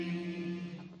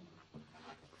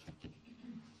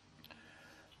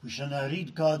We shall now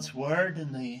read God's word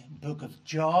in the book of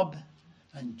Job,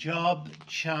 and Job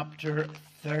chapter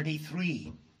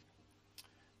 33.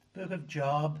 The book of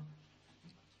Job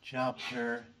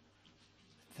chapter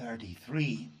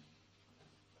 33.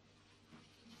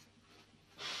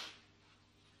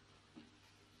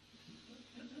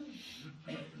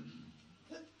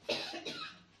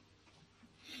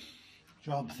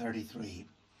 Job 33.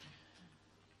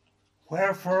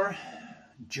 Wherefore,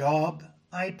 Job,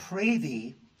 I pray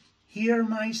thee, hear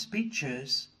my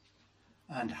speeches,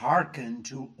 and hearken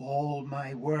to all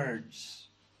my words.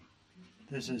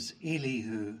 This is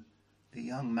Elihu, the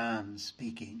young man,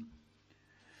 speaking.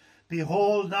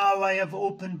 Behold, now I have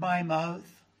opened my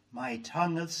mouth, my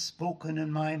tongue hath spoken in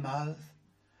my mouth.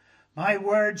 My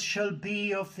words shall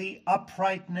be of the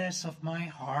uprightness of my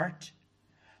heart,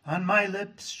 and my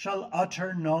lips shall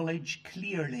utter knowledge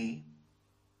clearly.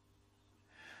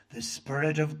 The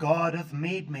Spirit of God hath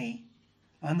made me,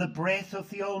 and the breath of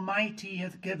the Almighty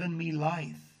hath given me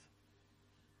life.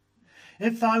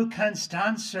 If thou canst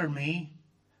answer me,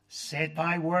 set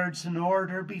thy words in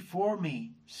order before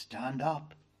me. Stand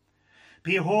up.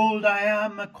 Behold, I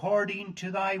am according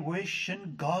to thy wish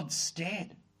in God's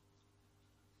stead.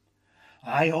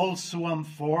 I also am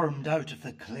formed out of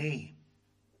the clay.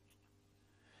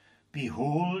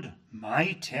 Behold,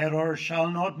 my terror shall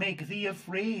not make thee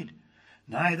afraid,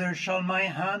 neither shall my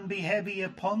hand be heavy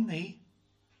upon thee.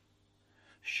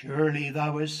 Surely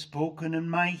thou hast spoken in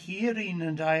my hearing,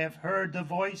 and I have heard the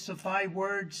voice of thy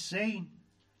words, saying,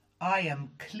 I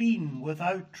am clean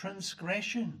without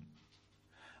transgression.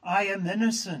 I am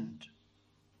innocent,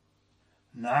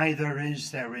 neither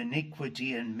is there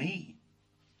iniquity in me.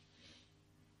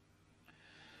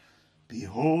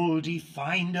 Behold, he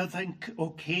findeth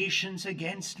occasions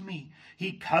against me.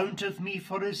 He counteth me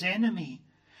for his enemy.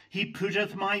 He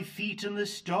putteth my feet in the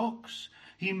stocks.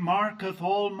 He marketh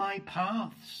all my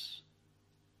paths.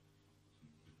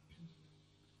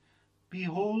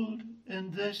 Behold,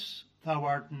 in this thou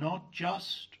art not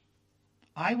just.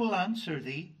 I will answer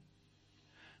thee,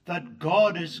 that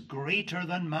God is greater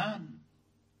than man.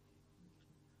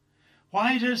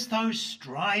 Why dost thou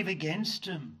strive against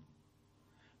him?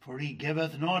 For he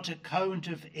giveth not account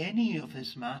of any of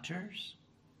his matters.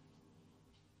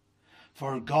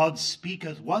 For God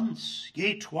speaketh once,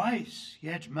 yea twice,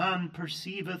 yet man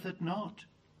perceiveth it not.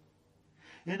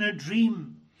 In a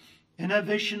dream, in a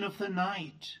vision of the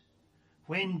night,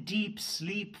 when deep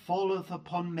sleep falleth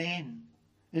upon men,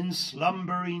 in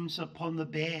slumberings upon the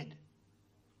bed.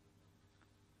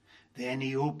 Then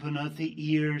he openeth the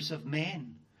ears of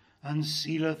men, and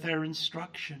sealeth their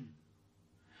instruction.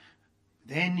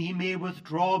 Then he may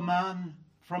withdraw man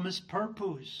from his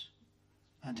purpose,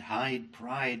 and hide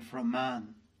pride from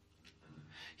man.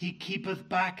 He keepeth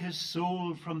back his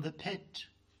soul from the pit,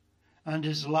 and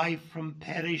his life from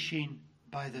perishing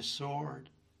by the sword.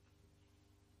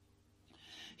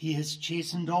 He is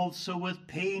chastened also with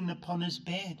pain upon his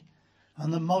bed,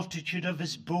 and the multitude of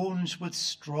his bones with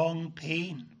strong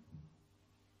pain.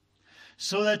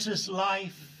 So that his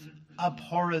life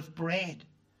abhorreth bread,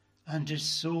 and his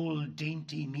soul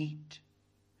dainty meat.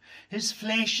 His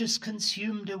flesh is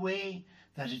consumed away,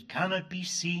 that it cannot be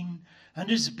seen, and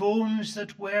his bones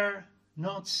that were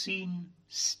not seen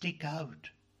stick out.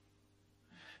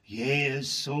 Yea, his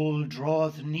soul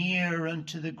draweth near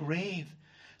unto the grave,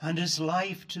 and his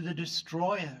life to the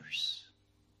destroyers.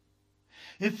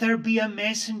 If there be a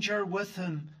messenger with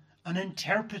him, an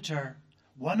interpreter,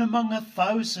 one among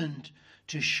 1,000,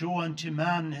 to show unto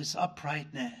man his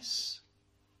uprightness,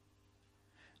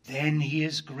 then he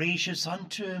is gracious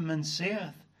unto him, and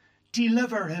saith,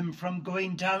 Deliver him from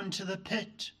going down to the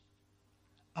pit.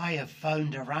 I have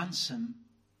found a ransom.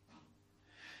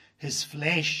 His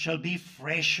flesh shall be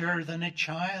fresher than a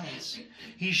child's.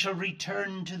 He shall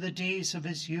return to the days of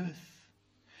his youth.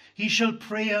 He shall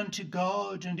pray unto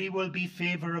God, and he will be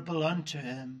favourable unto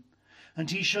him.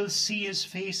 And he shall see his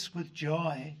face with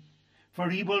joy,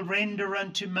 for he will render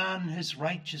unto man his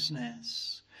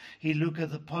righteousness. He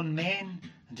looketh upon men,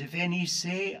 and if any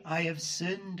say, I have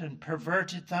sinned, and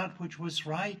perverted that which was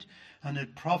right, and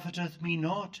it profiteth me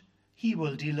not, he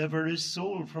will deliver his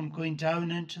soul from going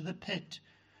down into the pit,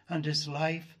 and his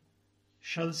life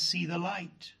shall see the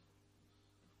light.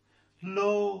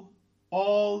 Lo,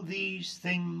 all these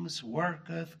things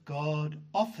worketh God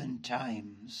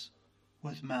oftentimes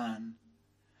with man,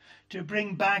 to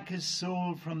bring back his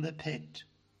soul from the pit,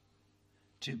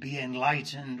 to be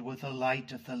enlightened with the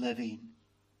light of the living.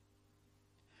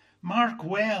 Mark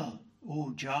well,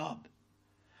 O Job,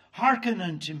 hearken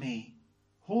unto me,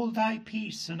 hold thy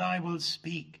peace, and I will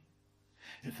speak.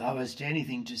 If thou hast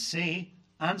anything to say,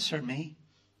 answer me.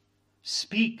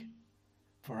 Speak,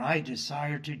 for I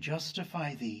desire to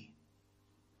justify thee.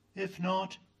 If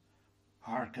not,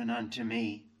 hearken unto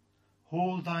me.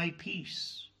 Hold thy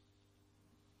peace,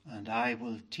 and I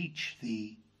will teach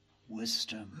thee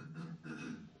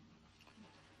wisdom.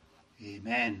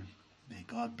 Amen. May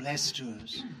God bless to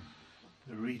us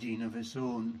the reading of his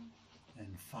own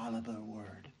infallible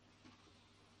word.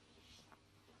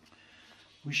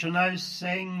 We shall now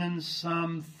sing in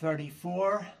Psalm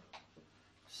 34.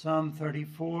 Psalm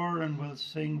 34, and we'll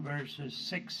sing verses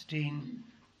 16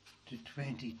 to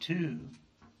 22.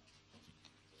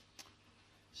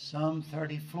 Psalm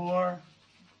 34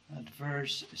 at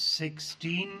verse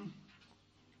 16.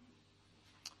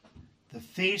 The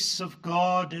face of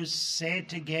God is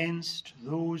set against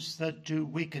those that do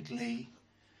wickedly,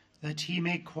 that he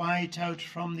may quiet out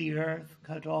from the earth,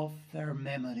 cut off their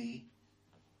memory.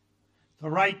 The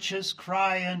righteous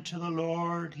cry unto the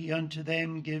Lord, he unto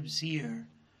them gives ear,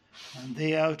 and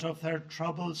they out of their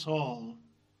troubles all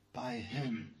by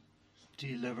him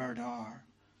delivered are.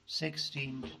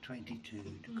 16 to 22,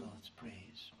 to God's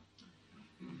praise.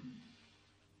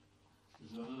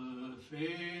 The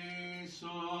face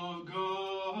of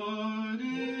God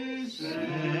is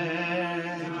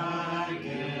set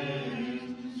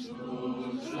against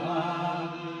those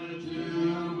that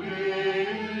do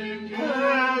wickedly, that he may quiet out from the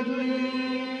earth, cut off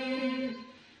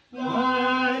their memory. The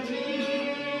righteous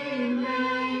cry unto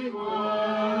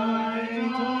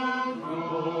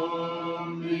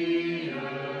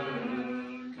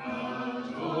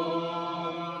the Lord,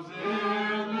 he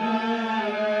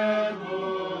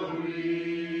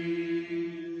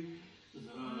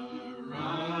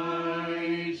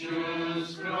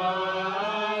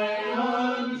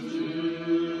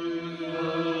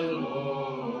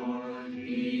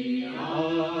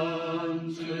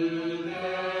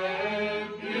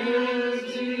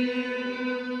unto them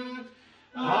gives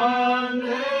ear, and they out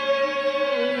of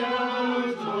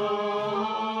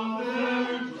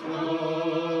their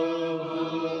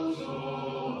troubles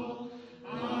all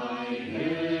by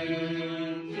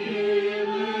him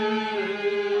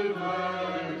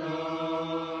delivered are.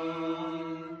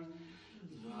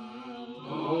 The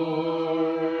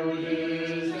Lord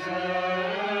is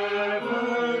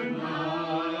ever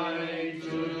nigh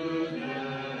to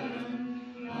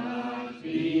them that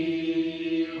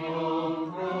be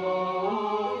of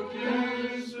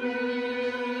broken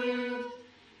spirit.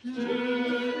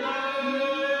 To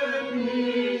them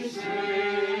he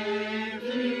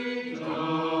safety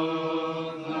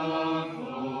doth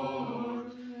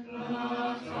afford,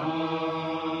 that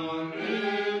are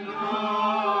in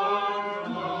heart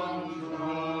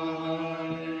contrite.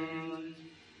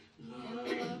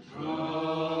 The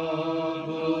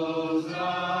troubles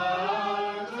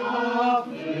that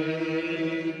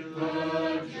afflict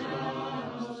the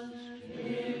just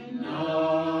in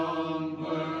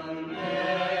number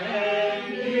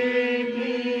many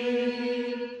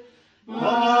be,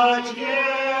 but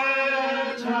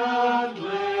yet at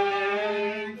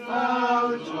length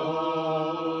out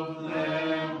of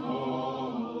them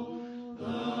all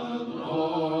the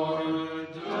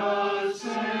Lord does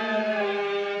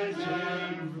set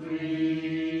him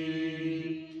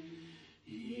free.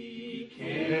 He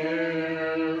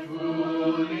carefully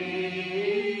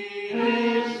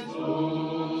his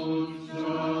bones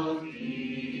doth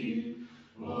keep,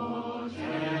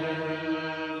 whatever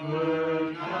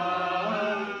can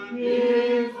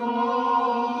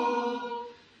befall,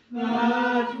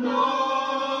 that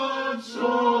not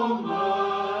so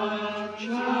much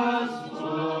as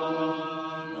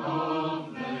one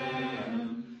of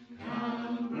them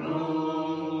can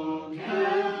broken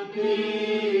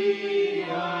be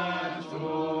at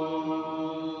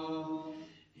all.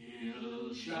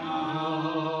 Ill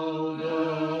shall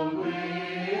the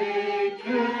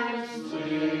wicked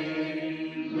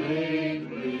slay, laid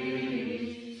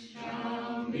waste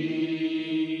shall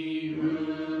be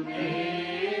who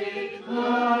hate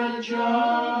the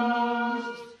just.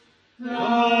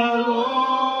 The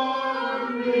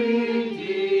Lord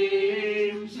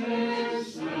redeems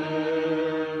his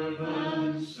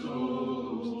servants'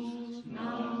 souls,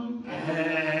 none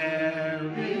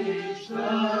perish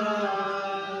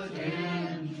that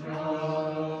in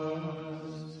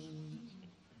trust.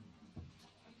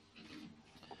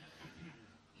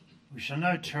 We shall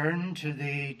now turn to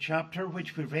the chapter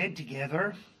which we read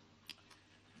together,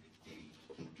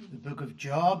 the book of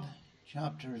Job,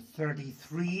 chapter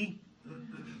 33,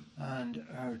 and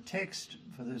our text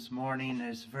for this morning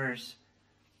is verse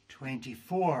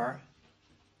 24.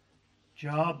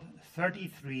 Job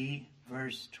 33,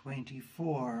 verse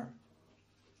 24.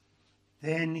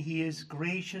 Then he is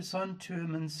gracious unto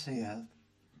him and saith,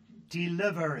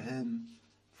 Deliver him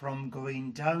from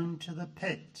going down to the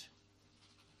pit.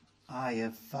 I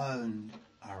have found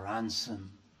a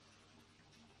ransom.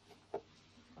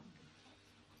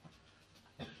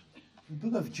 The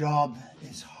book of Job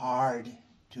is hard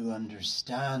to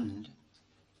understand.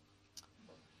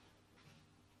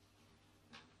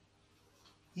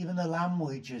 Even the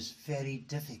language is very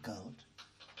difficult.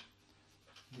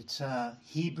 It's a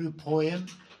Hebrew poem,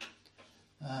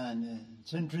 and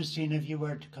it's interesting if you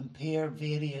were to compare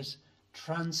various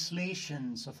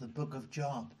translations of the book of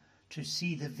Job to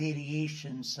see the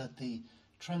variations that the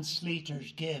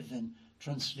translators give in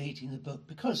translating the book,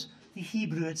 because the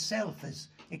Hebrew itself is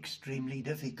extremely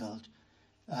difficult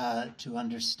to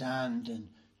understand and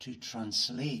to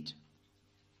translate.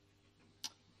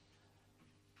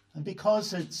 And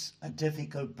because it's a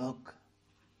difficult book,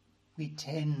 we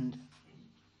tend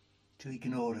to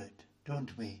ignore it,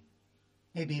 don't we?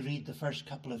 Maybe read the first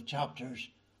couple of chapters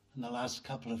and the last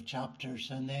couple of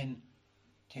chapters and then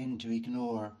tend to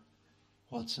ignore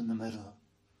what's in the middle.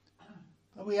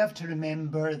 But we have to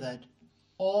remember that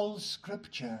all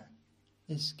Scripture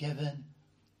is given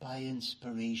by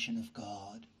inspiration of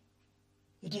God.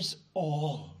 It is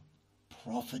all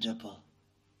profitable.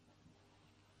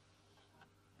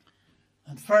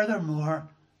 And furthermore,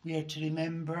 we are to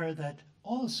remember that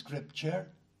all Scripture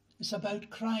is about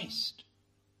Christ.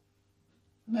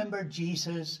 Remember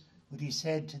Jesus, what he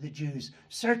said to the Jews,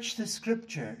 "Search the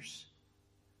Scriptures,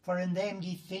 for in them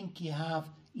ye think ye have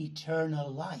eternal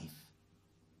life.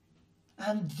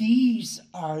 And these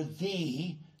are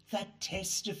they that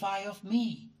testify of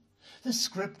me." The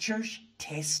Scriptures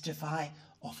testify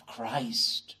of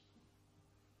Christ.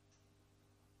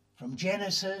 From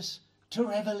Genesis to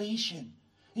Revelation,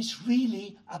 it's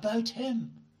really about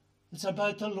him. It's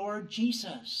about the Lord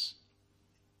Jesus.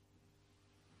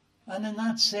 And in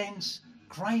that sense,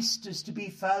 Christ is to be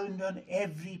found on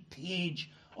every page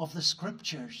of the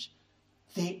Scriptures.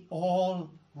 They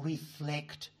all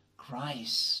reflect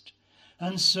Christ.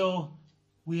 And so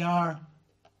we are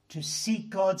to seek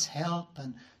God's help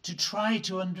and to try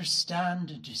to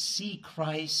understand and to see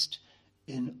Christ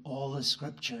in all the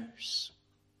Scriptures.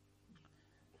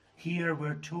 Here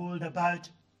we're told about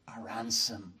a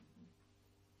ransom.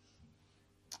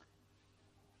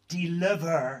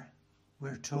 Deliver,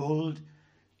 we're told,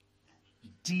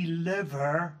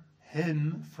 deliver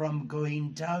him from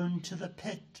going down to the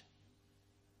pit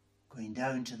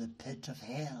of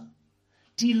hell.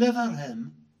 Deliver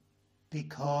him,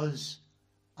 because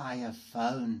I have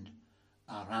found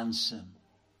a ransom.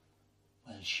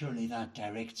 Well, surely that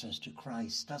directs us to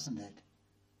Christ, doesn't it?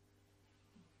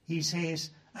 He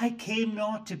says, I came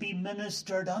not to be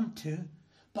ministered unto,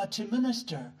 but to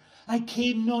minister. I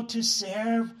came not to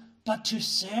serve, but to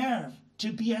serve,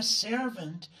 to be a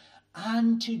servant,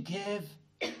 and to give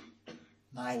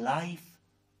my life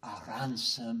a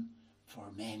ransom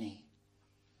for many.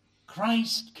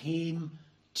 Christ came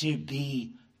to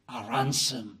be a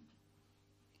ransom.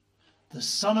 The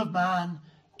Son of Man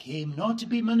came not to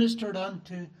be ministered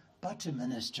unto, but to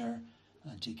minister,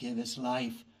 and to give his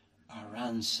life a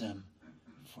ransom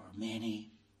for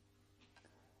many.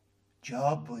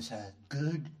 Job was a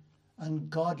good and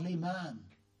godly man,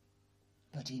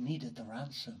 but he needed the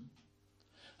ransom.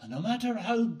 And no matter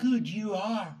how good you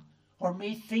are, or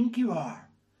may think you are,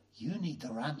 you need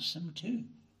the ransom too.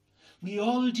 We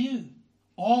all do.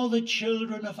 All the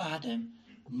children of Adam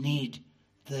need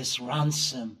this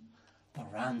ransom, the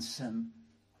ransom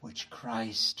which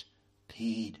Christ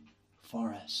paid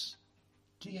for us.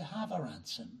 Do you have a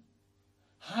ransom?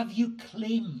 Have you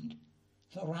claimed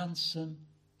the ransom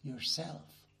yourself?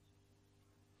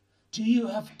 Do you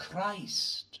have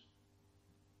Christ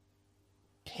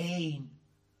paying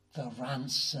the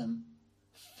ransom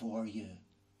for you?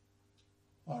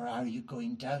 Or are you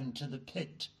going down to the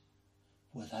pit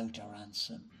without a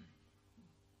ransom?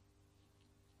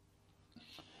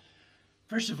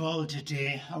 First of all,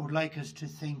 today, I would like us to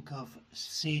think of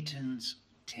Satan's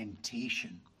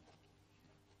temptation.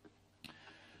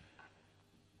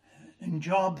 In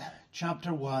Job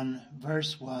chapter 1,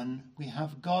 verse 1, we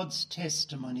have God's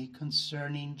testimony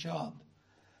concerning Job.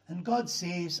 And God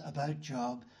says about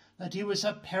Job that he was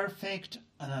a perfect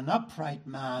and an upright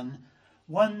man,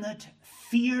 one that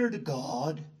feared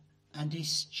God and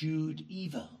eschewed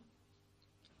evil.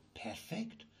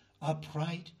 Perfect,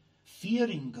 upright,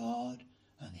 fearing God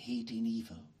and hating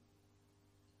evil.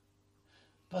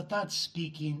 But that's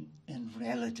speaking in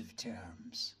relative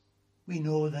terms. We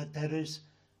know that there is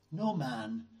no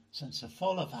man since the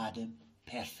fall of Adam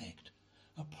perfect,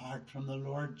 apart from the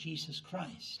Lord Jesus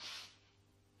Christ.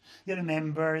 You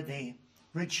remember the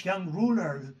rich young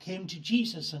ruler who came to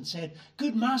Jesus and said,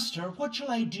 "Good master, what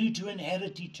shall I do to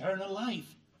inherit eternal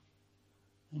life?"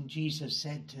 And Jesus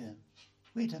said to him,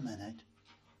 "Wait a minute.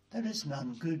 There is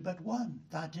none good but one,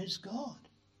 that is God.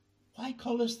 Why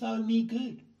callest thou me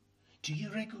good? Do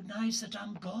you recognize that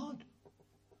I'm God?"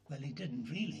 Well, he didn't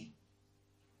really.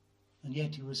 And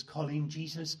yet he was calling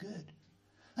Jesus good.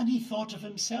 And he thought of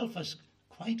himself as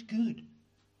quite good.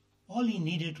 All he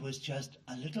needed was just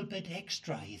a little bit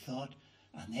extra, he thought,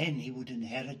 and then he would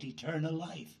inherit eternal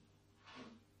life.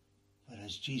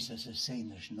 Whereas Jesus is saying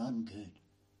there's none good.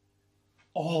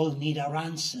 All need a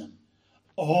ransom.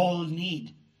 All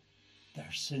need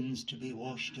their sins to be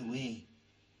washed away.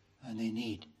 And they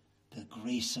need the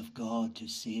grace of God to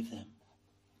save them.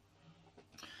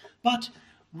 But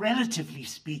relatively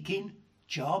speaking,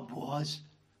 Job was,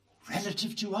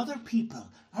 relative to other people,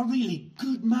 a really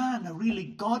good man, a really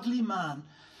godly man.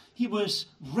 He was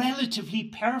relatively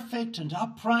perfect and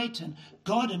upright, and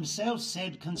God himself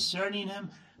said concerning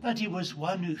him that he was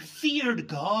one who feared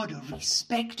God, who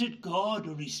respected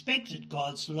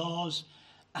God's laws,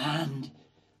 and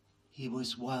he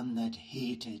was one that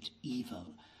hated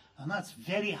evil. And that's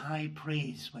very high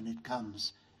praise when it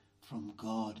comes from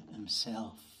God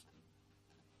himself.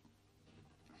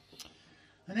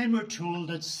 And then we're told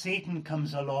that Satan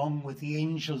comes along with the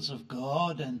angels of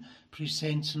God and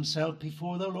presents himself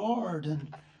before the Lord.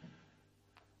 And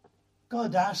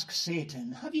God asks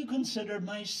Satan, "Have you considered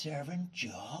my servant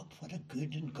Job? What a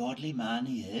good and godly man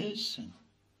he is." And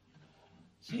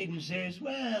Satan says,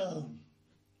 "Well,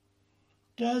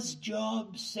 does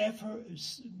Job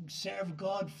serve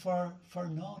God for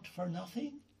naught, for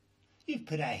nothing? You've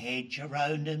put a hedge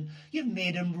around him. You've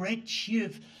made him rich.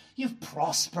 You've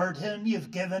prospered him.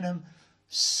 You've given him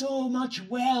so much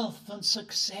wealth and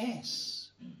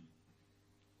success.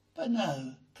 But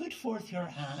now, put forth your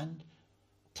hand,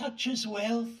 touch his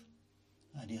wealth,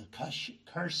 and he'll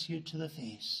curse you to the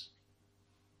face."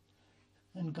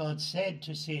 And God said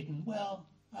to Satan, "Well,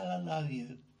 I'll allow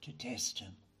you to test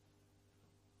him,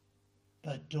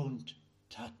 but don't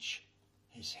touch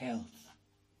his health."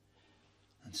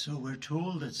 And so we're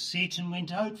told that Satan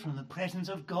went out from the presence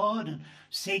of God, and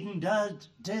Satan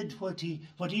did what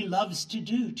he loves to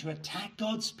do, to attack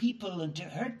God's people and to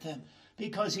hurt them,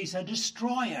 because he's a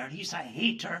destroyer. He's a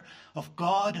hater of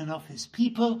God and of his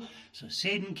people. So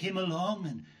Satan came along,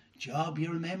 and Job,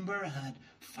 you remember, had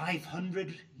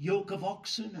 500 yoke of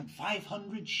oxen and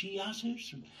 500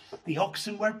 she-asses. And the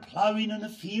oxen were ploughing in a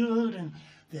field, and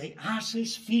the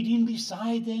asses feeding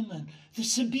beside them, and the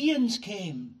Sabaeans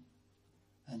came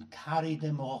and carried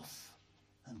them off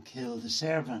and killed the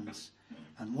servants.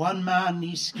 And one man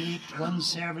escaped, one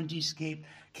servant escaped,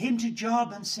 came to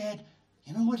Job and said,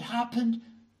 "You know what happened?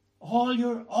 All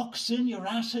your oxen, your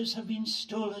asses have been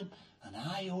stolen, and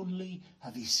I only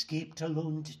have escaped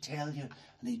alone to tell you."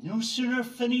 And he'd no sooner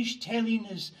finished telling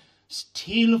his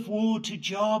tale of woe to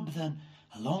Job than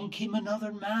along came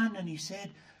another man, and he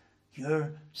said,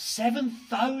 "Your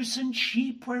 7,000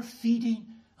 sheep were feeding,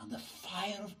 and the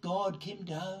fire of God came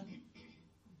down,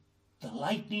 the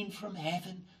lightning from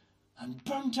heaven, and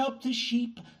burnt up the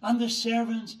sheep and the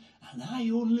servants, and I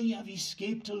only have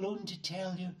escaped alone to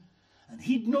tell you." And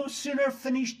he'd no sooner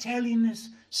finished telling his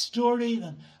story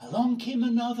than along came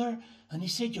another, and he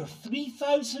said, "Your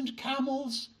 3,000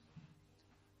 camels,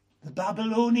 the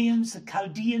Babylonians, the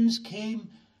Chaldeans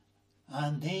came,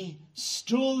 and they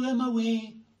stole them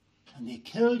away, and they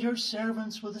killed your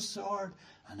servants with a sword,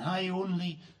 and I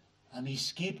only am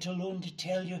escaped alone to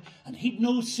tell you." And he'd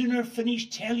no sooner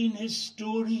finished telling his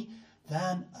story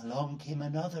than along came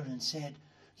another and said,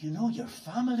 "You know, your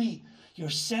family, your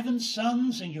 7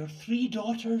 sons and your 3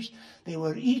 daughters, they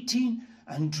were eating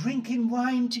and drinking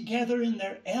wine together in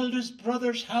their eldest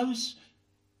brother's house,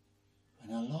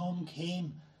 when along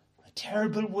came a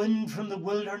terrible wind from the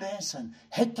wilderness and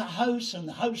hit the house, and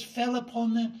the house fell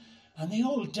upon them, and they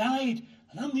all died,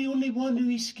 and I'm the only one who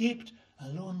escaped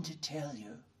alone to tell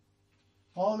you."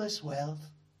 All his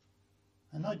wealth,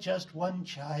 and not just one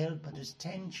child, but his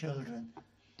 10 children,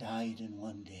 died in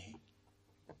one day.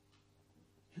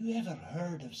 Who ever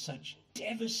heard of such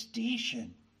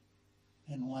devastation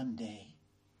in one day?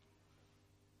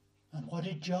 And what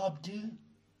did Job do?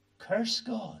 Curse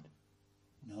God?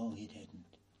 No, he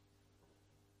didn't.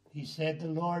 He said, "The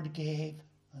Lord gave,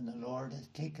 and the Lord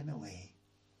hath taken away.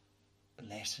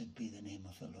 Blessed be the name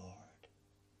of the Lord."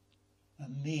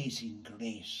 Amazing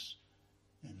grace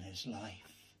in his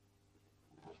life.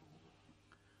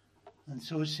 And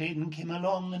so Satan came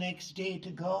along the next day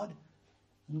to God,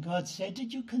 and God said,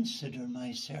 "Did you consider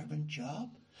my servant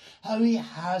Job? How he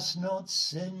has not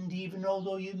sinned, even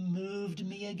although you moved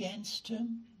me against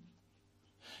him?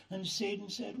 And Satan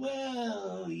said,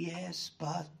 well, yes,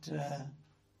 but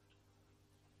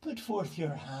put forth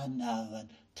your hand now and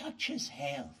touch his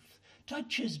health,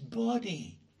 touch his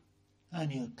body, and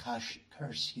he'll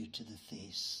curse you to the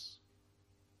face.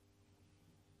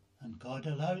 And God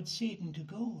allowed Satan to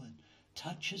go and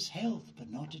touch his health, but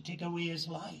not to take away his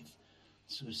life.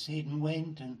 So Satan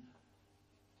went and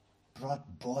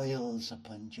brought boils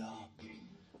upon Job.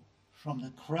 From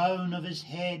the crown of his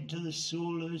head to the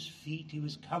sole of his feet, he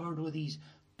was covered with these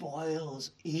boils,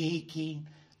 aching,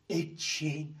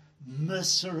 itching,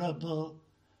 miserable.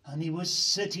 And he was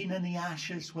sitting in the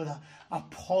ashes with a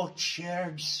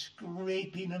potsherd,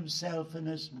 scraping himself in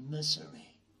his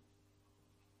misery.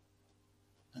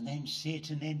 And then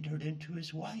Satan entered into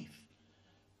his wife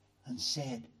and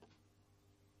said,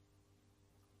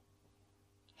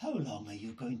 how long are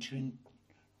you going to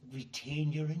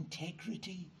retain your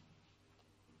integrity?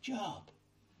 Job,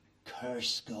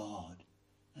 curse God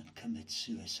and commit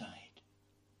suicide.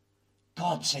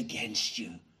 God's against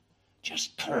you.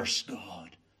 Just curse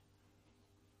God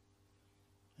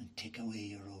and take away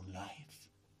your own life.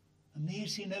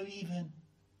 Amazing how even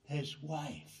his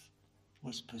wife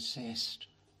was possessed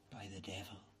by the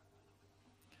devil.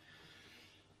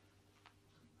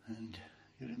 And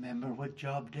you remember what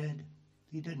Job did?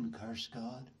 He didn't curse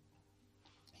God.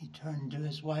 He turned to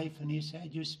his wife and he said,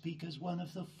 you speak as one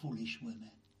of the foolish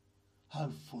women.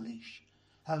 How foolish,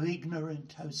 how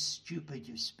ignorant, how stupid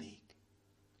you speak.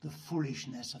 The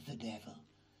foolishness of the devil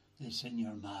is in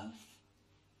your mouth.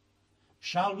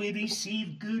 Shall we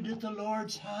receive good at the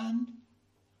Lord's hand?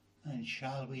 And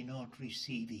shall we not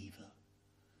receive evil?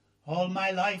 All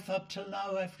my life up till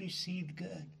now I've received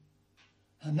good.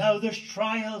 And now there's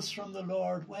trials from the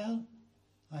Lord. Well,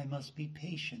 I must be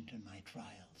patient in my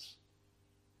trials.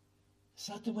 Is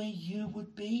that the way you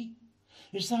would be?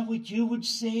 Is that what you would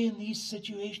say in these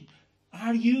situations?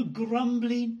 Are you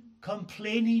grumbling,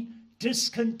 complaining,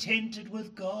 discontented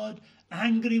with God,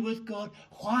 angry with God?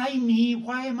 Why me?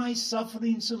 Why am I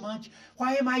suffering so much?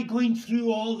 Why am I going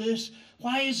through all this?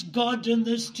 Why has God done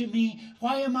this to me?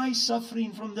 Why am I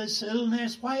suffering from this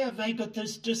illness? Why have I got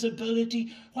this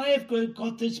disability? Why have I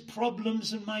got these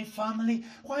problems in my family?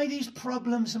 Why these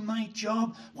problems in my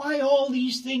job? Why all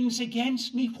these things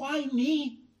against me? Why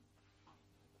me?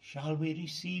 Shall we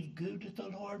receive good at the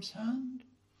Lord's hand?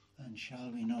 And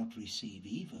shall we not receive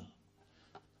evil?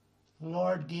 The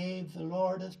Lord gave, the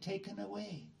Lord hath taken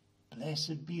away.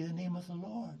 Blessed be the name of the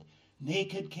Lord.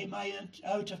 Naked came I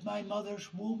out of my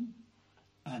mother's womb,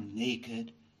 and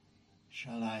naked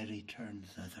shall I return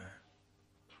thither.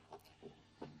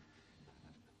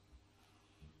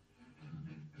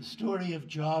 The story of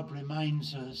Job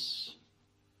reminds us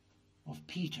of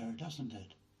Peter, doesn't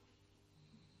it?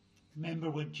 Remember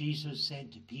what Jesus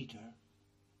said to Peter.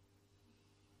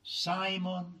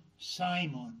 Simon,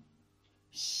 Simon,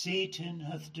 Satan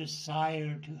hath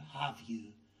desired to have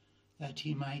you, that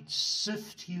he might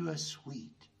sift you as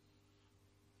wheat.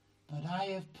 But I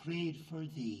have prayed for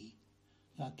thee,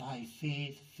 that thy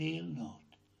faith fail not,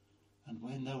 and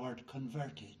when thou art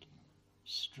converted,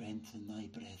 strengthen thy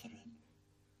brethren.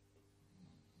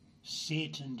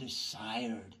 Satan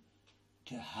desired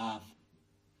to have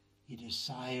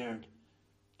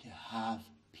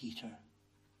Peter.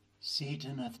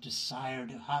 Satan hath desired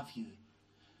to have you.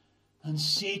 And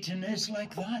Satan is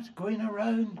like that, going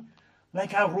around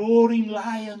like a roaring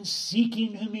lion,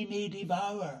 seeking whom he may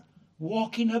devour,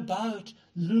 walking about,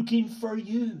 looking for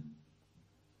you.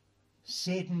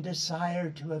 Satan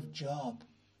desired to have Job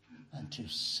and to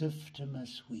sift him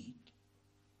as wheat.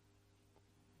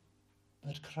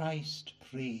 But Christ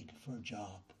prayed for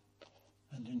Job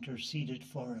and interceded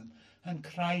for him. And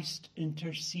Christ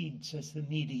intercedes as the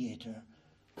mediator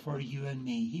for you and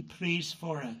me. He prays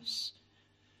for us.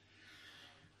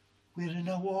 We're in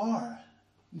a war.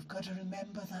 We've got to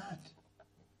remember that.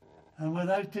 And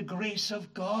without the grace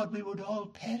of God, we would all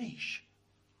perish.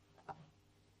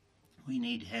 We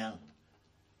need help.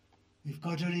 We've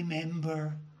got to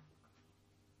remember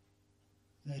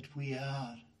that we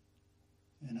are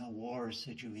in a war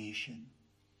situation.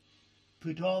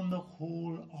 Put on the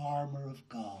whole armour of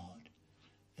God,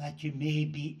 that you may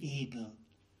be able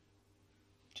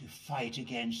to fight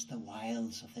against the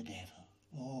wiles of the devil.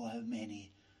 Oh, how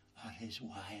many are his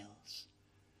wiles.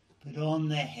 Put on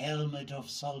the helmet of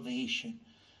salvation,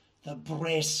 the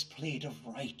breastplate of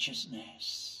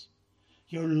righteousness,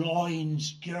 your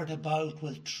loins girt about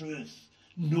with truth.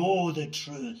 Know the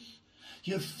truth.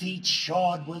 Your feet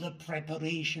shod with the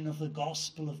preparation of the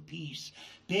gospel of peace,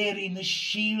 bearing the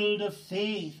shield of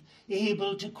faith,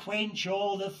 able to quench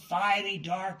all the fiery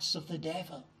darts of the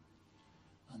devil,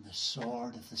 and the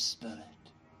sword of the Spirit,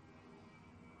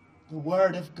 the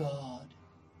word of God.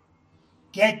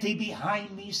 Get thee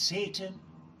behind me, Satan,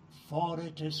 for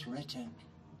it is written.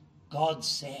 God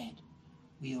said,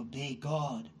 we obey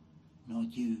God,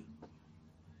 not you.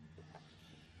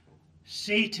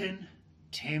 Satan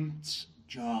tempts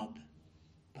Job,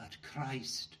 but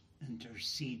Christ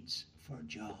intercedes for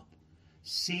Job.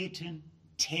 Satan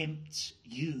tempts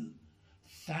you.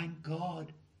 Thank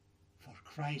God for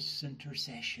Christ's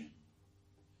intercession,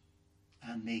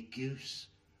 and make use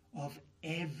of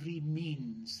every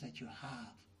means that you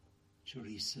have to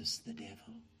resist the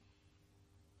devil.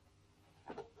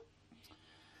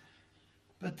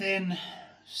 But then,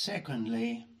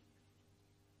 secondly,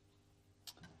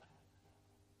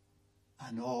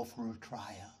 an awful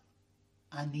trial,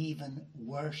 an even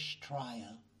worse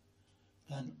trial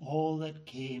than all that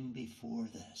came before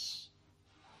this,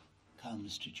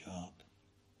 comes to Job.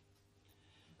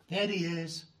 There he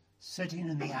is, sitting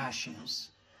in the ashes,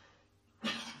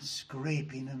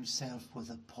 scraping himself with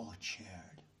a potsherd.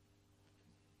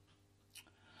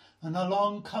 And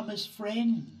along come his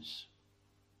friends,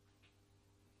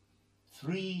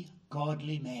 3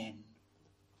 godly men,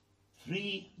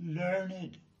 3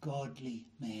 learned godly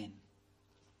men.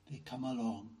 They come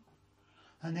along,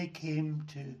 and they came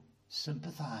to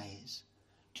sympathize,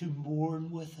 to mourn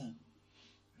with him,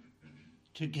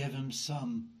 to give him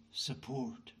some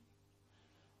support.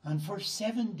 And for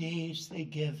 7 days they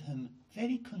give him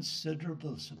very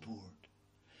considerable support.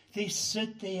 They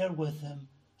sit there with him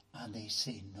and they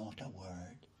say not a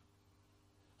word.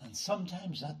 And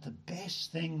sometimes that's the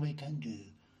best thing we can do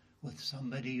with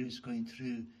somebody who's going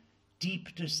through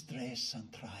deep distress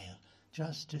and trial,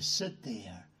 just to sit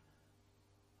there,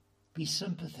 be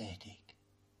sympathetic,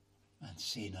 and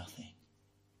say nothing.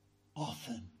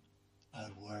 Often our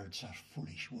words are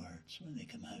foolish words when they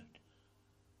come out.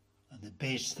 And the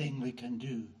best thing we can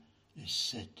do is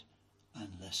sit and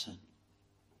listen.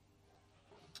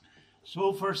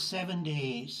 So for 7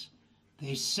 days,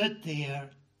 they sit there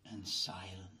in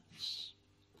silence.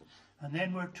 And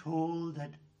then we're told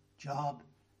that Job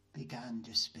began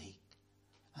to speak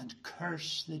and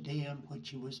curse the day on which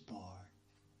he was born.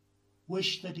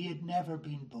 Wish that he had never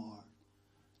been born,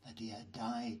 that he had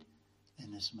died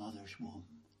in his mother's womb.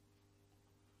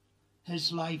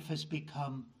 His life has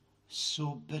become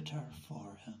so bitter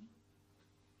for him.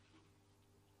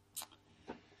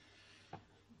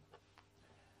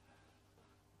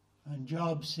 And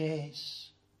Job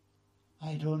says,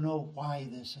 I don't know why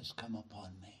this has come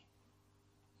upon me.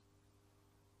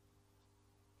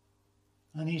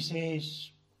 And he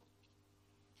says,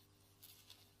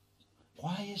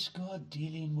 why is God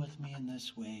dealing with me in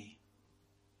this way?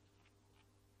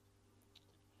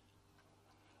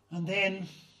 And then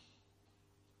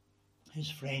his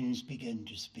friends begin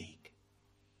to speak.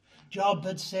 Job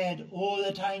had said, oh,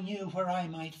 that I knew where I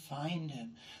might find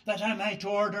him, that I might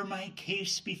order my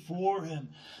case before him,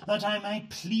 that I might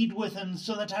plead with him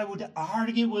so that I would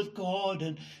argue with God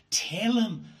and tell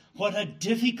him what a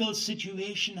difficult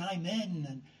situation I'm in,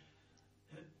 and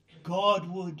God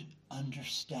would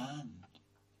understand.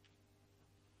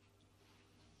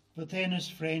 But then his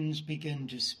friends begin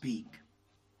to speak.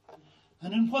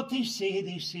 And in what they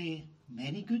say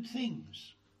many good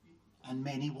things, and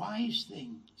many wise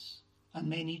things, and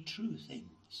many true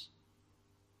things.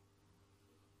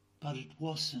 But it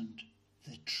wasn't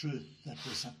the truth that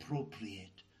was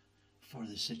appropriate for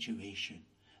the situation.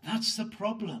 That's the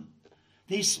problem.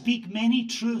 They speak many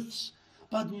truths,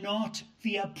 but not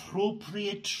the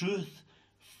appropriate truth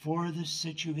for the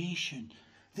situation.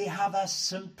 They have a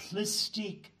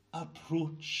simplistic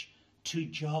approach to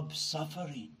Job's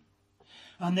suffering.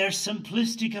 And their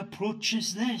simplistic approach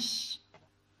is this.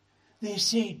 They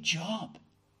say, Job,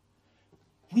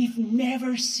 we've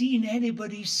never seen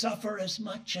anybody suffer as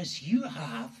much as you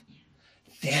have.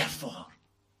 Therefore,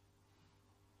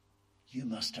 you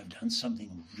must have done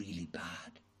something really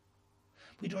bad.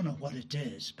 We don't know what it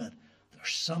is, but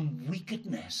there's some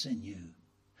wickedness in you.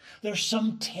 There's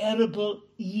some terrible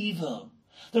evil.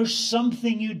 There's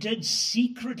something you did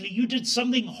secretly. You did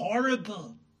something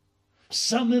horrible.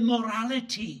 Some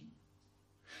immorality.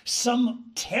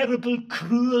 Some terrible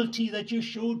cruelty that you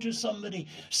showed to somebody.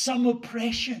 Some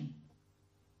oppression.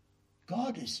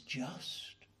 God is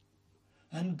just.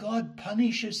 And God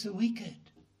punishes the wicked.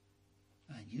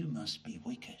 And you must be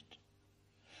wicked.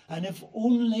 And if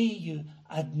only you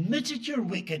admitted your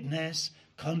wickedness,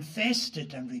 confessed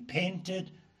it and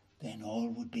repented, then all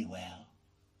would be well.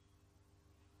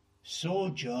 So,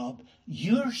 Job,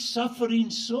 you're suffering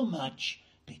so much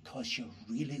because you're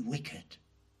really wicked.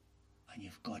 And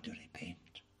you've got to repent.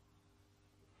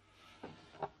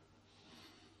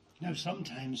 Now,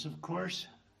 sometimes, of course,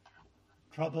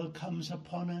 Trouble comes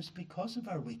upon us because of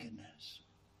our wickedness.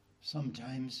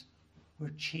 Sometimes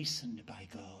we're chastened by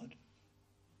God.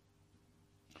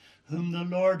 Whom the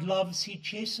Lord loves he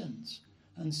chastens,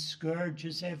 and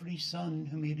scourges every son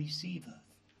whom he receiveth.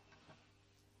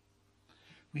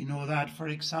 We know that, for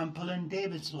example, in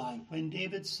David's life. When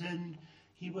David sinned,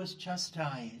 he was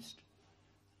chastised.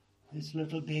 His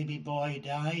little baby boy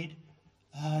died,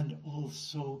 and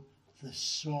also the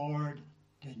sword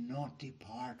did not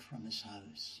depart from his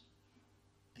house.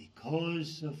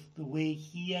 Because of the way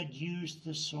he had used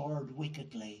the sword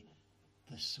wickedly,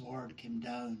 the sword came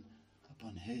down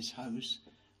upon his house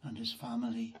and his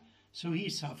family. So he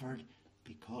suffered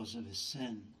because of his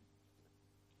sin.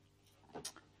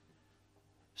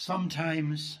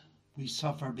 Sometimes we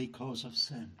suffer because of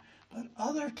sin, but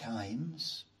other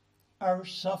times our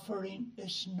suffering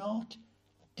is not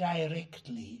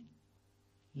directly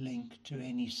linked to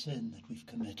any sin that we've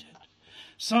committed.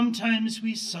 Sometimes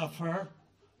we suffer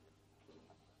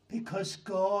because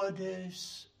God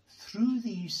is, through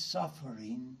these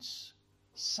sufferings,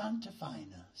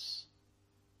 sanctifying us.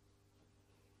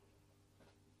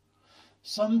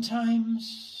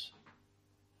 Sometimes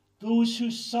those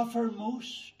who suffer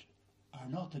most are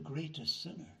not the greatest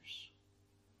sinners.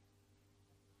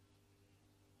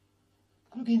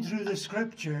 Looking through the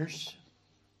scriptures,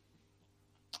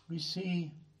 we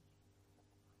see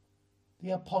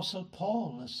the Apostle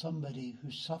Paul as somebody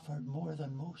who suffered more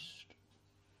than most.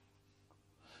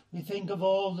 We think of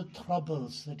all the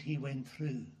troubles that he went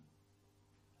through.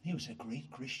 He was a great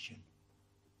Christian.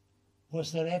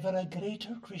 Was there ever a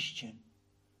greater Christian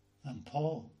than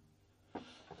Paul?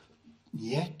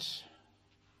 Yet,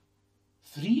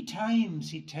 3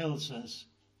 times he tells us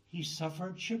he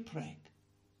suffered shipwreck.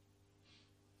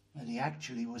 And he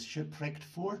actually was shipwrecked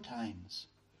 4 times,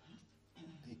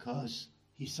 because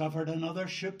he suffered another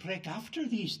shipwreck after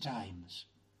these times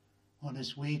on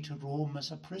his way to Rome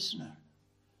as a prisoner.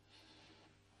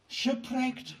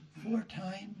 Shipwrecked 4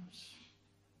 times,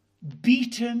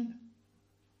 beaten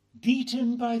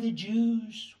by the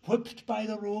Jews, whipped by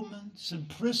the Romans,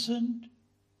 imprisoned,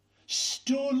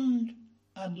 stoned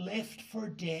and left for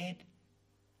dead.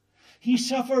 He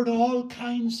suffered all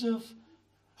kinds of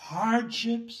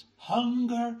hardships,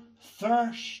 hunger,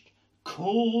 thirst,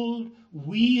 cold,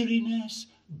 weariness,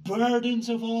 burdens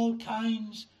of all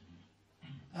kinds.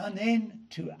 And then,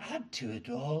 to add to it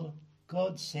all,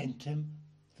 God sent him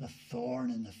the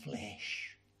thorn in the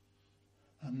flesh,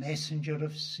 a messenger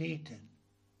of Satan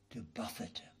to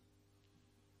buffet him.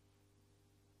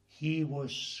 He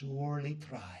was sorely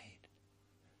tried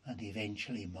and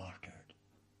eventually martyred.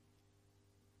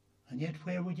 And yet,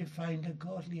 where would you find a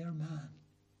godlier man?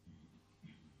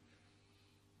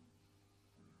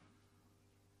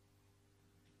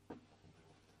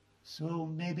 So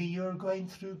maybe you're going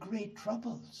through great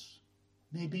troubles.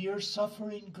 Maybe you're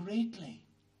suffering greatly.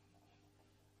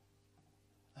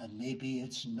 And maybe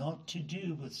it's not to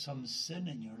do with some sin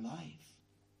in your life,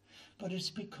 but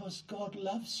it's because God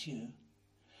loves you.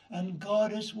 And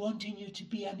God is wanting you to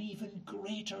be an even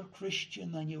greater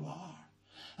Christian than you are,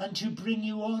 and to bring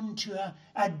you on to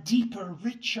a deeper,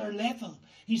 richer level.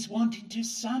 He's wanting to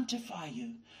sanctify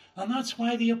you. And that's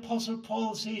why the Apostle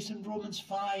Paul says in Romans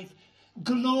 5,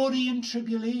 glory in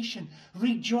tribulation,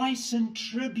 rejoice in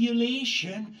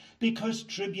tribulation, because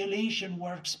tribulation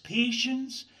works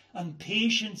patience, and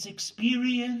patience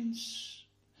experience,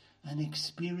 and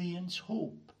experience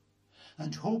hope.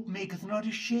 And hope maketh not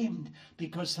ashamed,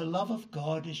 because the love of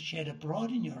God is shed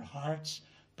abroad in your hearts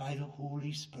by the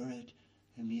Holy Spirit,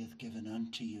 whom he hath given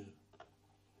unto you.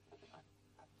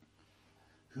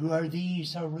 Who are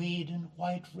these arrayed in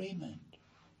white raiment?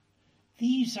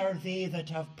 These are they that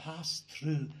have passed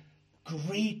through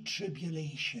great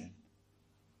tribulation,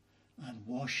 and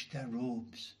washed their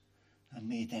robes, and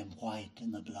made them white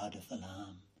in the blood of the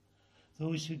Lamb.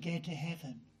 Those who get to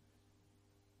heaven.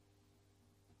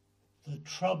 The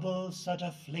troubles that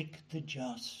afflict the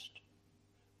just,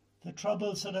 the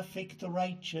troubles that afflict the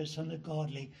righteous and the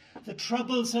godly, the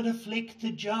troubles that afflict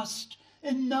the just,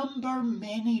 in number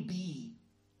many be.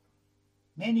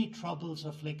 Many troubles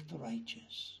afflict the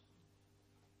righteous.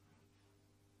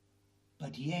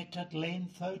 But yet at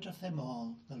length out of them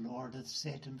all the Lord hath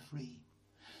set him free.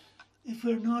 If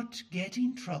we're not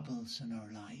getting troubles in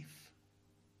our life,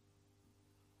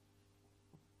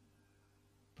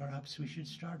 perhaps we should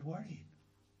start worrying.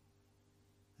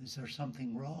 Is there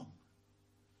something wrong?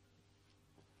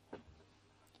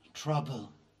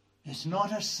 Trouble is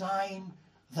not a sign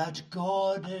that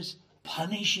God is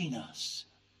punishing us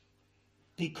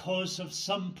because of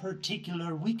some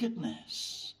particular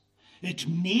wickedness. It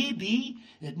may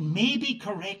be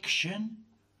correction,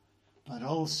 but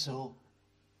also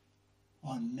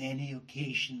on many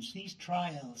occasions these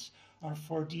trials are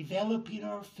for developing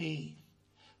our faith,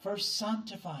 for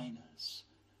sanctifying us.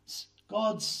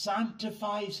 God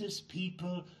sanctifies his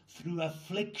people through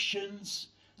afflictions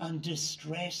and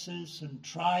distresses and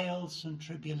trials and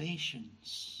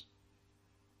tribulations.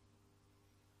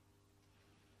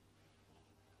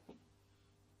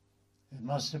 It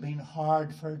must have been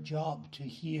hard for Job to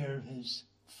hear his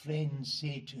friends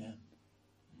say to him,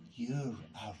 "You're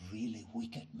a really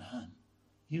wicked man.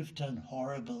 You've done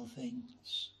horrible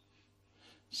things."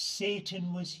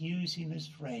 Satan was using his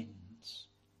friends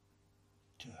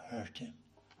to hurt him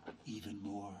even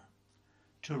more,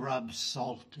 to rub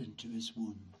salt into his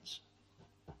wounds.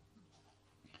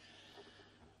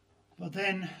 But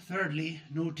then, thirdly,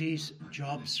 notice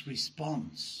Job's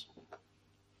response.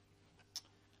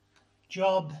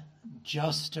 Job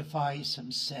justifies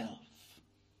himself.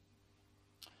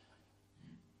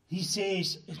 He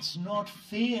says, "It's not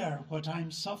fair what I'm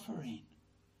suffering."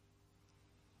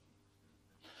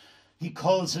 He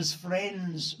calls his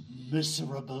friends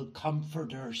miserable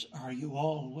comforters. Are you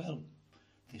all? Well,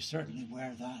 they certainly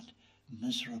were that,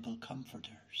 miserable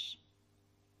comforters.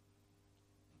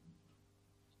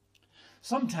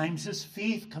 Sometimes his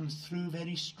faith comes through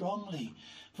very strongly.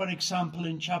 For example,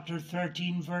 in chapter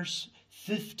 13, verse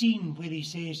 15, where he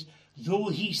says, "Though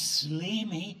he slay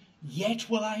me, yet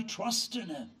will I trust in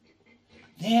him."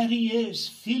 There he is,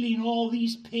 feeling all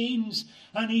these pains,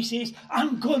 and he says,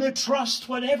 "I'm going to trust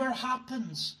whatever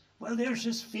happens." Well, there's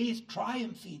his faith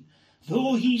triumphing.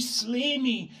 "Though he slay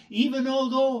me, even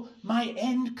although my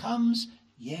end comes,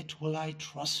 yet will I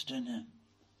trust in him."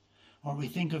 Or we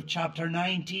think of chapter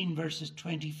 19, verses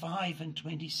 25 and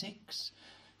 26,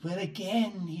 where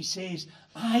again he says,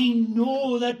 "I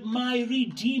know that my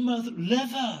Redeemer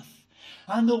liveth,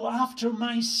 and though after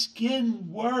my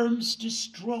skin worms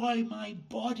destroy my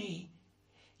body,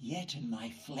 yet in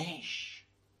my flesh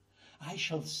I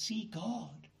shall see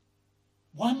God.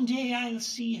 One day I'll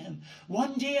see him.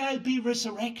 One day I'll be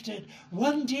resurrected.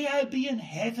 One day I'll be in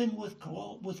heaven with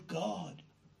God.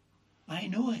 I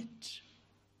know it."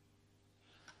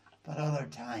 But other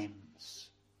times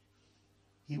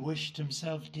he wished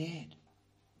himself dead.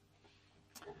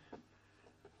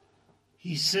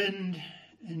 He sinned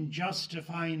in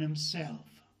justifying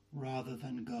himself rather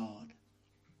than God.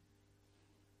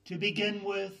 To begin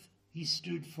with, he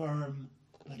stood firm,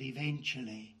 but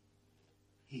eventually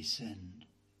he sinned.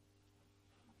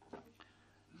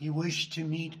 He wished to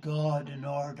meet God in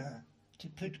order to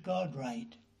put God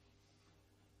right,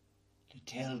 to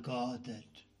tell God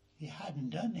that he hadn't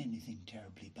done anything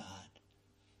terribly bad.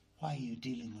 "Why are you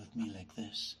dealing with me like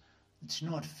this? It's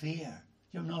not fair.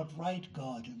 You're not right,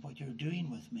 God, in what you're doing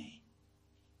with me."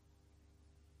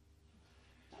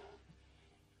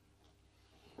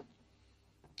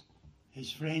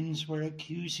 His friends were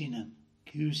accusing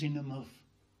him of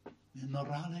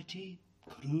immorality,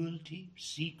 cruelty,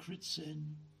 secret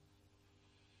sin.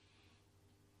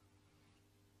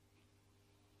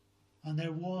 And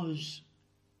there was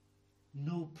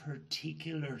no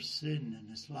particular sin in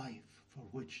his life for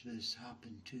which this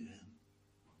happened to him.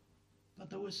 But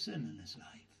there was sin in his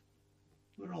life.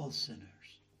 We're all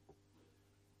sinners.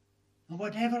 And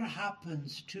whatever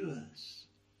happens to us,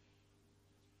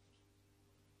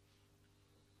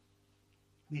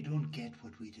 we don't get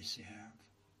what we deserve.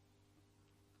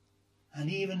 And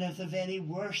even if the very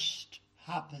worst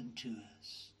happened to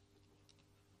us,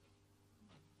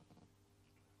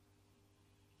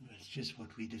 well, it's just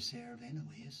what we deserve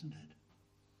anyway, isn't it?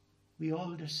 We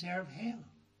all deserve hell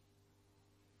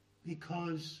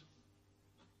because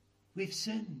we've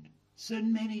sinned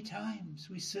many times.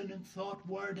 We sin in thought,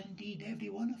 word, and deed, every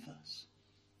one of us.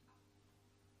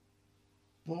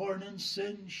 Born in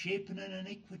sin, shapen in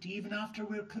iniquity. Even after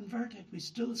we're converted, we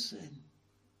still sin.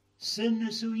 Sin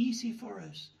is so easy for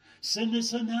us. Sin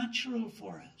is so natural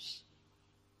for us.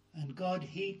 And God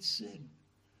hates sin.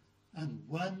 And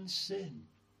one sin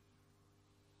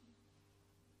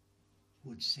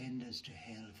would send us to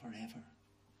hell forever.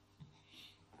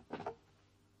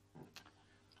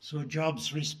 So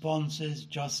Job's response is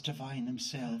justifying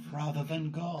himself rather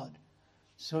than God.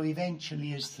 So eventually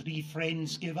his three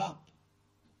friends give up.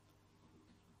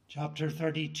 Chapter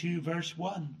 32, verse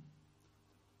 1.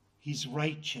 He's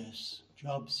righteous.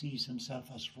 Job sees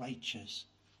himself as righteous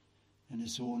in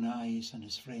his own eyes, and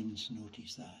his friends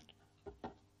notice that.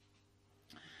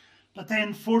 But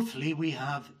then, fourthly, we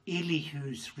have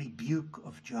Elihu's rebuke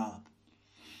of Job.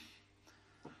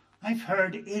 I've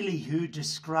heard Elihu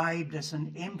described as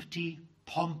an empty,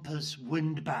 pompous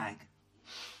windbag.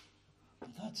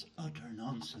 But that's utter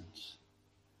nonsense.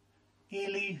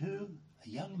 Elihu a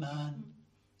young man,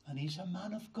 and he's a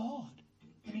man of God,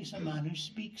 and he's a man who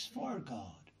speaks for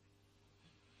God.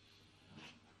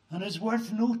 And it's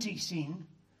worth noticing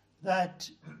that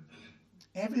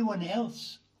everyone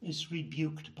else is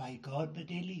rebuked by God, but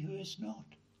Elihu is not.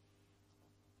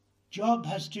 Job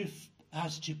has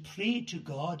to pray to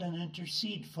God and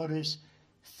intercede for his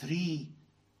three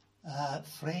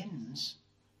friends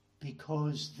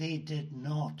because they did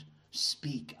not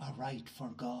speak aright for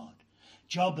God.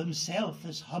 Job himself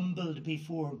is humbled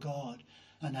before God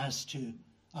and has to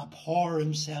abhor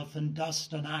himself in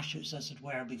dust and ashes, as it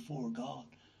were, before God.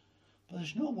 But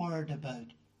there's no word about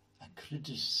a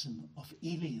criticism of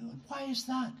Elihu. And why is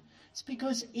that? It's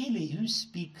because Elihu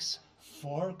speaks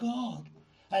for God.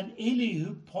 And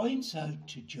Elihu points out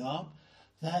to Job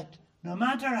that no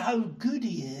matter how good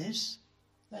he is,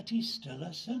 that he's still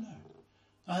a sinner.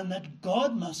 And that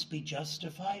God must be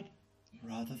justified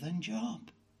rather than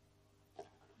Job.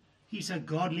 He's a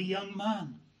godly young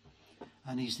man.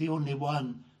 And he's the only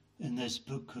one in this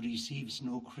book who receives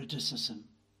no criticism.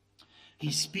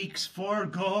 He speaks for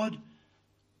God,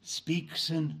 speaks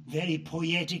in very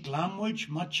poetic language.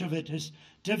 Much of it is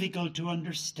difficult to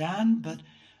understand, but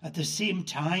at the same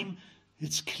time,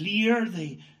 it's clear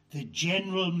the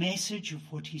general message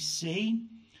of what he's saying.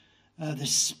 The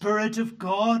Spirit of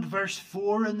God, verse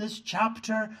 4 in this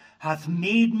chapter, hath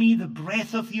made me, the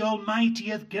breath of the Almighty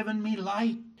hath given me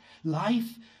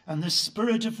life, and the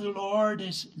Spirit of the Lord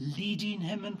is leading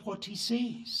him in what he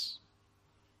says.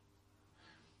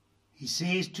 He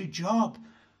says to Job,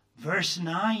 verse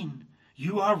 9,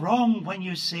 you are wrong when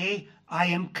you say, I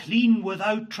am clean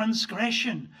without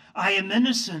transgression. I am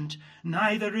innocent,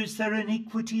 neither is there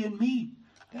iniquity in me.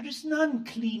 There is none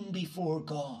clean before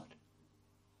God.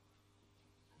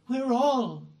 We're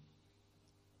all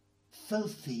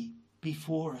filthy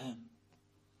before him.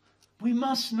 We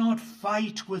must not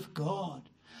fight with God.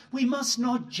 We must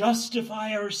not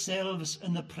justify ourselves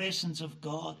in the presence of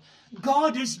God.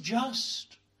 God is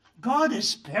just. God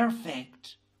is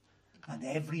perfect. And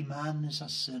every man is a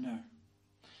sinner.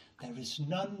 There is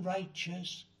none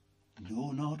righteous,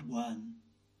 no, not one.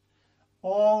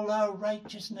 All our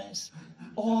righteousness,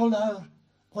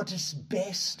 what is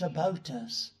best about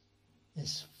us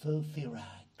is filthy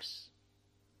rags.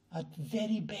 At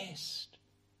very best,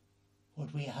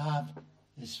 what we have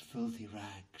is filthy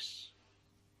rags.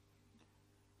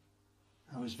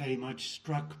 I was very much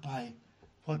struck by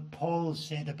what Paul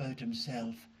said about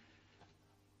himself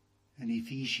in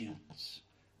Ephesians,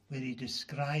 where he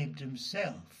described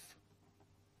himself.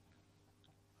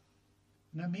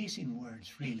 And amazing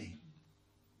words, really.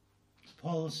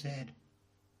 Paul said,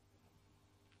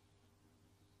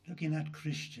 looking at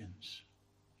Christians,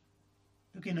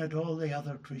 looking at all the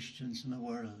other Christians in the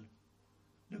world,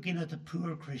 looking at the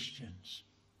poor Christians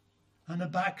and the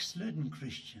backslidden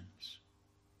Christians,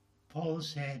 Paul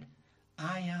said,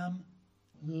 I am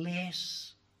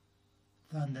less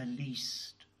than the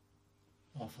least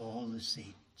of all the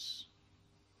saints.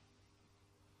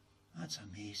 That's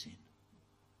amazing.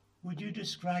 Would you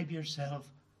describe yourself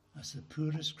as the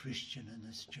poorest Christian in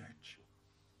this church?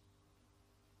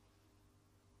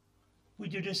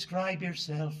 Would you describe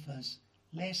yourself as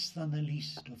less than the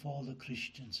least of all the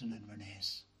Christians in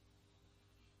Inverness?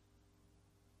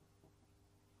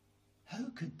 How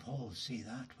could Paul say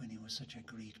that when he was such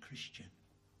a great Christian,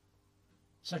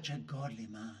 such a godly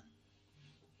man?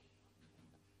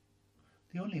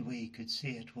 The only way he could say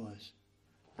it was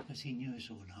because he knew his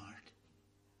own heart.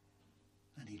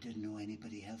 And he didn't know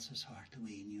anybody else's heart the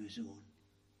way he knew his own.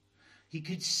 He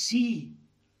could see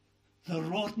the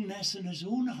rottenness in his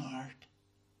own heart,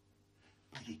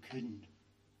 but he couldn't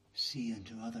see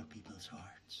into other people's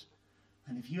hearts.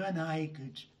 And if you and I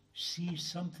could see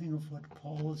something of what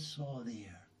Paul saw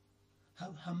there,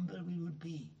 how humble we would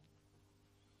be.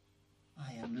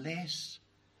 I am less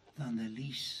than the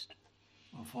least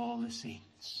of all the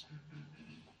saints.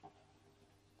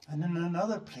 And in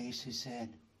another place he said,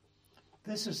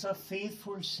 this is a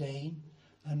faithful saying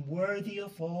and worthy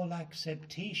of all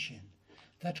acceptation,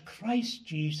 that Christ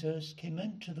Jesus came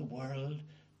into the world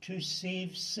to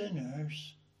save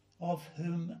sinners, of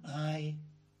whom I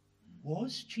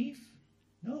was chief?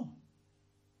 No.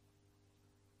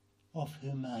 Of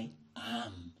whom I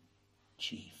am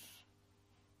chief.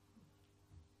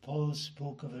 Paul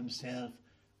spoke of himself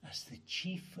as the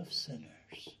chief of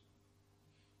sinners.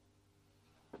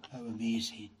 How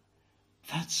amazing.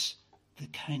 That's the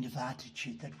kind of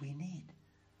attitude that we need.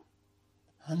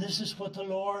 And this is what the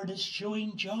Lord is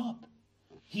showing Job.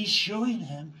 He's showing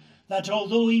him that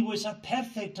although he was a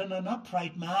perfect and an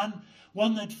upright man,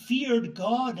 one that feared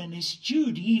God and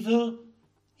eschewed evil,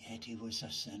 yet he was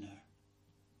a sinner.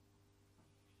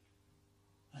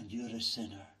 And you're a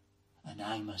sinner, and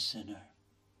I'm a sinner.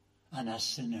 And as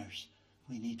sinners,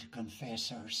 we need to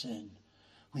confess our sin.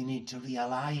 We need to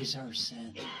realize our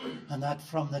sin, and that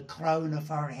from the crown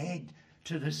of our head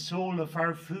to the sole of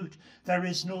our foot, there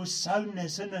is no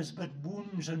soundness in us but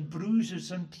wounds and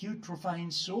bruises and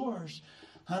putrefying sores,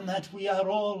 and that we are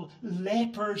all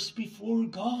lepers before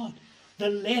God. The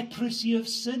leprosy of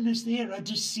sin is there, a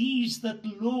disease that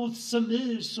loathsome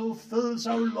is, so fills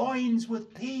our loins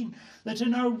with pain, that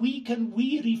in our weak and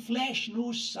weary flesh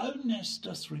no soundness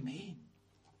doth remain.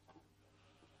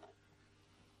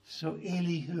 So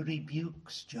Elihu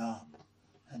rebukes Job,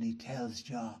 and he tells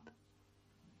Job,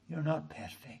 you're not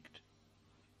perfect,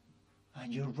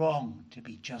 and you're wrong to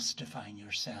be justifying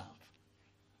yourself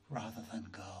rather than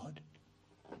God.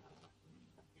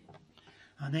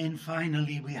 And then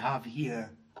finally we have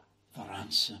here the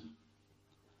ransom.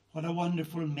 What a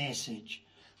wonderful message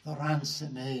the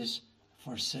ransom is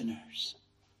for sinners.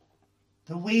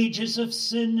 The wages of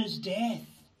sin is death.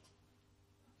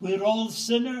 We're all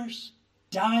sinners,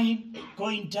 dying,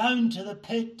 going down to the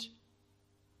pit.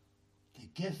 The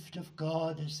gift of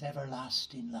God is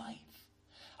everlasting life.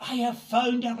 I have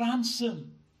found a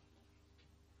ransom.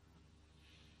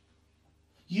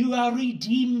 You are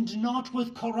redeemed not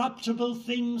with corruptible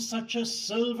things such as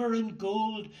silver and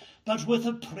gold, but with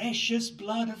the precious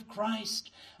blood of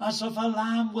Christ, as of a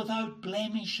lamb without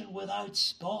blemish and without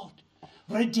spot.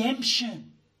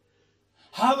 Redemption.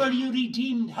 How are you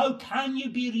redeemed? How can you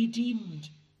be redeemed?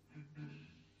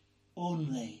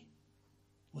 Only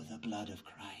with the blood of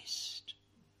Christ.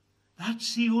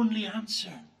 That's the only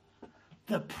answer.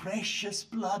 The precious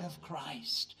blood of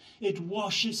Christ. It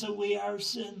washes away our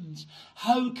sins.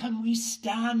 How can we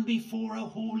stand before a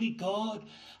holy God?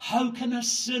 How can a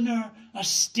sinner, a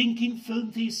stinking,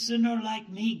 filthy sinner like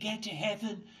me get to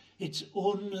heaven? It's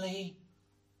only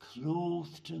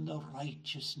clothed in the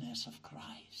righteousness of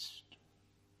Christ.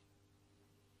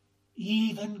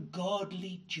 Even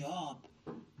godly Job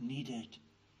needed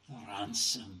the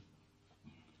ransom.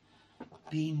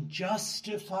 Being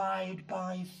justified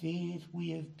by faith,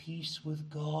 we have peace with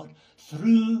God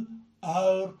through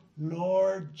our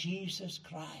Lord Jesus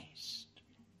Christ,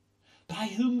 by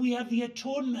whom we have the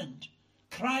atonement.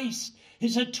 Christ,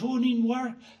 his atoning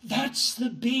work, that's the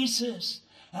basis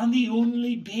and the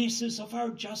only basis of our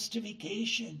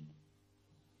justification.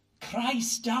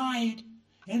 Christ died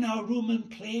in our Roman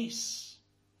place.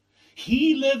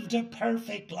 He lived a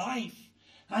perfect life,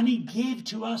 and he gave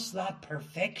to us that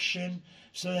perfection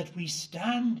so that we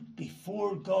stand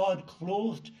before God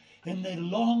clothed in the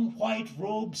long white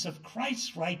robes of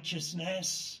Christ's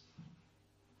righteousness.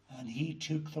 And he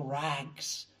took the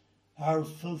rags, our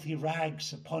filthy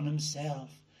rags, upon himself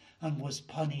and was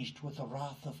punished with the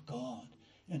wrath of God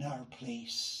in our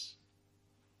place.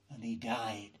 And he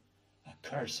died a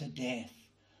cursed death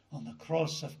on the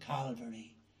cross of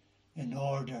Calvary in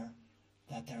order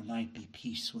that there might be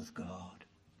peace with God.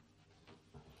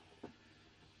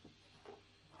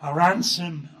 A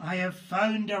ransom. I have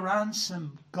found a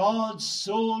ransom. God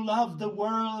so loved the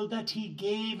world that he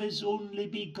gave his only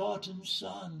begotten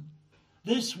Son.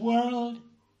 This world,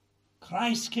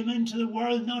 Christ came into the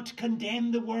world not to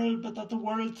condemn the world, but that the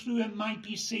world through him might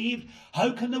be saved.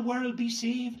 How can the world be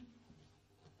saved?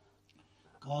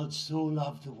 God so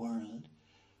loved the world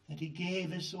that he gave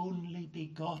his only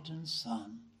begotten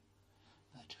Son,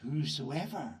 that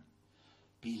whosoever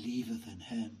believeth in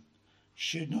him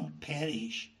should not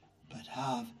perish, but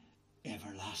have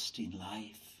everlasting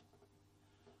life.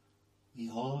 We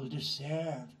all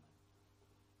deserve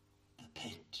the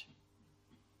pit.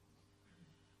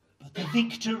 But the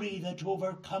victory that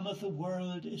overcometh the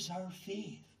world is our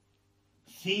faith.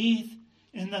 Faith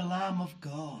in the Lamb of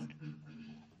God.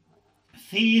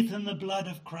 Faith in the blood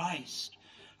of Christ.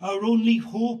 Our only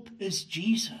hope is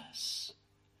Jesus.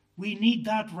 We need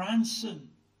that ransom.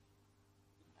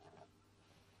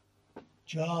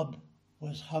 Job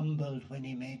was humbled when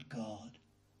he met God.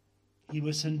 He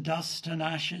was in dust and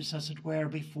ashes, as it were,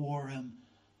 before him,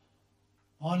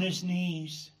 on his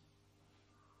knees,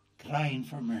 crying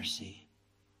for mercy.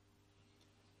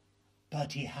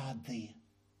 But he had the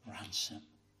ransom,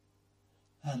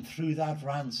 and through that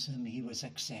ransom he was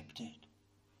accepted.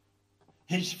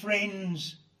 His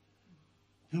friends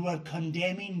who were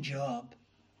condemning Job,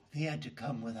 they had to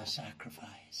come with a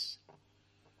sacrifice.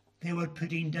 They were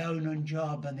putting down on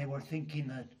Job, and they were thinking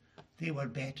that they were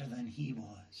better than he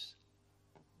was.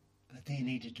 But they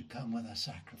needed to come with a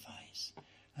sacrifice,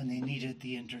 and they needed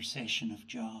the intercession of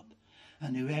Job.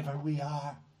 And whoever we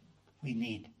are, we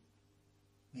need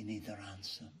the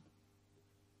ransom.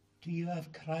 Do you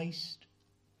have Christ?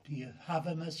 Do you have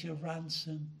him as your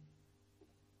ransom?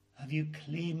 Have you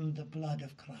claimed the blood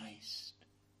of Christ?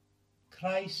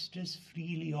 Christ is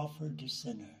freely offered to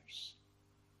sinners.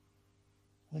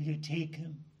 Will you take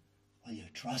him? Will you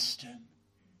trust him?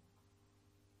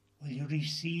 Will you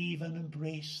receive and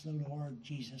embrace the Lord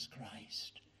Jesus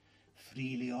Christ,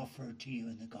 freely offered to you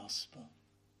in the gospel?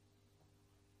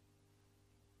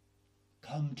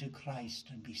 Come to Christ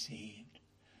and be saved.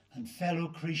 And fellow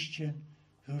Christian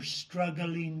who are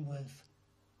struggling with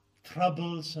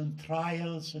troubles and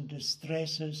trials and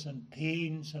distresses and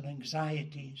pains and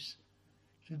anxieties,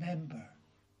 remember,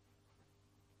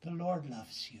 the Lord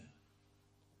loves you.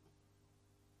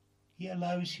 He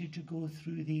allows you to go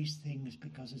through these things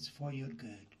because it's for your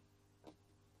good.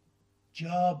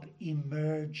 Job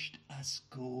emerged as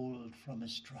gold from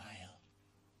his trial.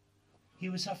 He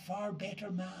was a far better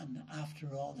man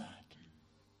after all that.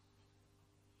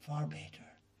 Far better.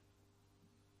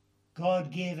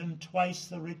 God gave him twice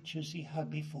the riches he had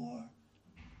before.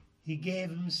 He gave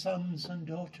him sons and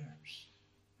daughters.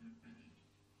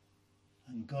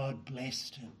 And God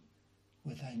blessed him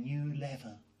with a new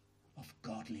level of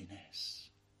godliness.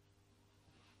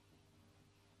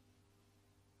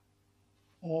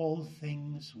 All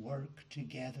things work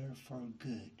together for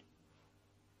good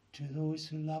to those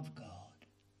who love God,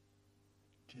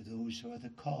 to those who are the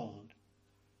called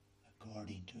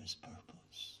according to his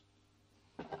purpose.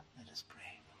 Let us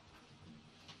pray.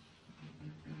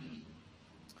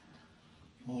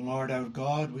 O Lord our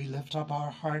God, we lift up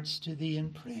our hearts to thee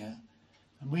in prayer,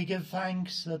 and we give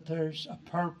thanks that there's a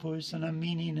purpose and a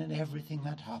meaning in everything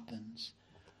that happens,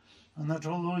 and that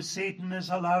although Satan is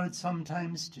allowed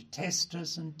sometimes to test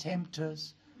us and tempt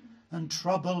us and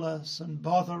trouble us and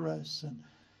bother us, and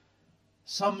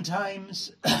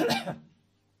sometimes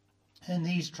in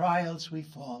these trials we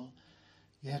fall,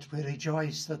 yet we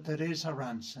rejoice that there is a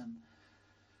ransom.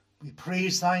 We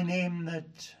praise thy name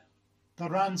that the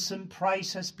ransom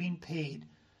price has been paid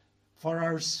for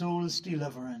our soul's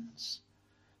deliverance.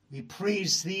 We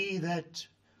praise thee that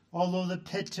although the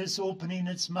pit is opening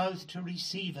its mouth to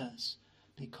receive us,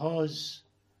 because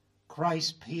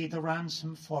Christ paid the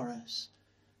ransom for us,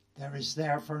 there is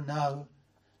therefore now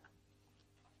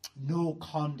no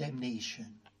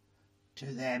condemnation to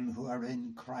them who are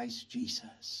in Christ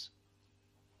Jesus.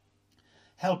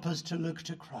 Help us to look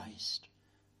to Christ,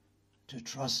 to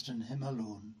trust in him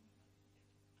alone,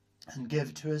 and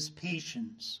give to us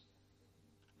patience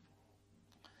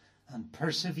and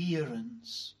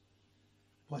perseverance,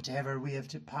 whatever we have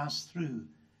to pass through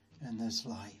in this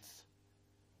life,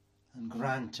 and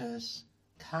grant us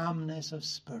calmness of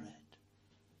spirit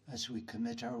as we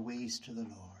commit our ways to the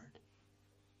Lord,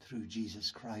 through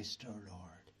Jesus Christ our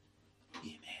Lord.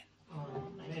 Amen.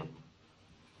 Amen.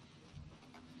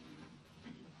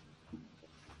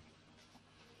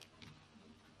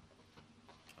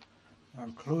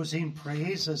 Our closing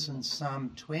praise is in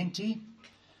Psalm 20,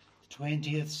 the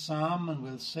 20th Psalm, and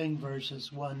we'll sing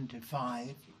verses 1 to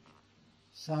 5.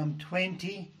 Psalm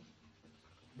 20,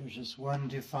 verses 1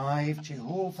 to 5.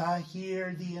 Jehovah,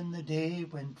 hear thee in the day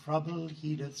when trouble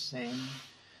he doth send,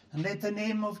 and let the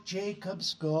name of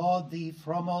Jacob's God thee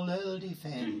from all ill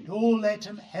defend. O let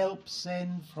him help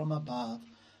send from above,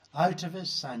 out of his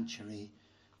sanctuary,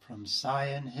 from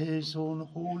Zion his own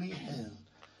holy hill.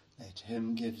 Let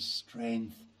him give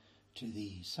strength to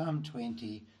thee. Psalm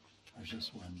 20,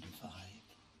 verses 1 to 5.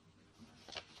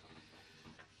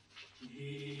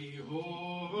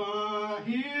 Jehovah,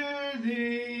 hear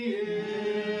thee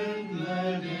in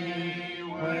the day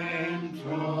when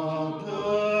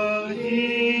trouble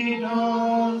he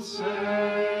doth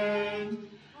send,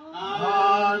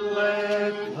 and let the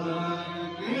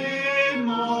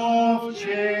name of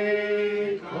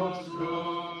Jacob's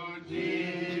God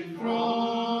thee from all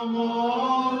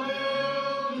ill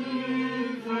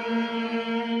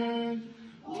defend.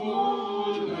 O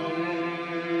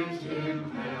let him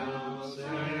help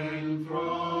send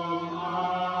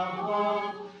from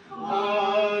above,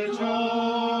 out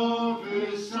of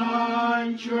his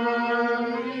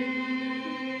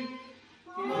sanctuary,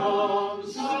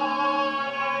 from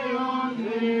Zion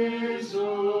his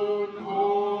own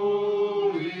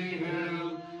holy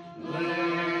hill.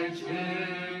 Let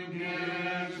him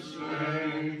give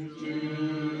strength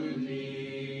to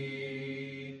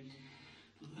thee.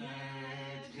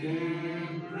 Let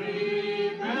him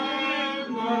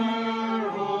remember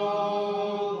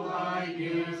all thy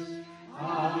gifts,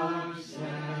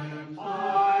 accept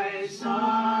thy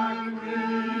sacrifice,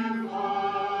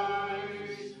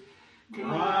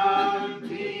 grant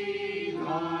thee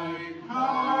thine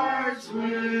heart's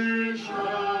wish,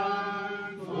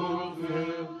 and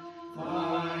fulfill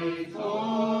thy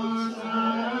thoughts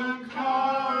and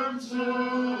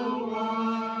counsel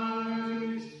wise.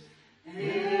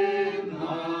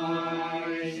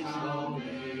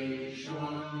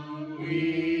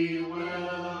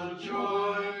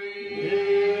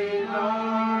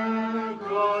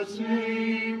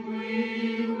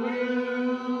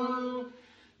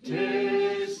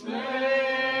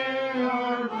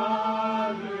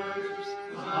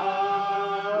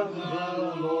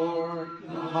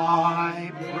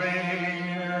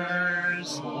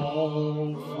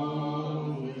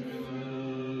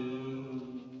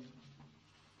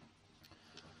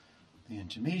 The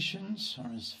intimations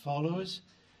are as follows.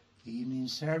 The evening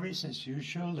service, as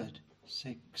usual, at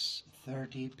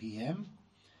 6:30 p.m.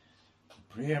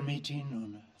 The prayer meeting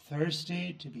on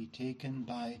Thursday to be taken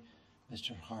by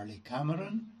Mr. Harley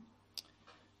Cameron.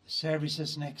 The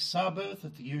services next Sabbath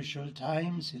at the usual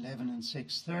times, 11 and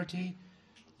 6:30.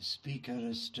 The speaker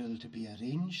is still to be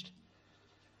arranged.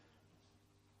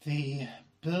 The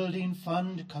building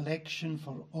fund collection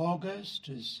for August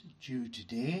is due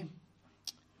today.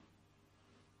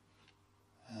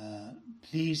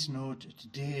 Please note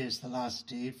today is the last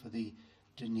day for the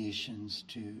donations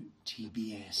to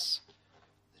TBS,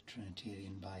 the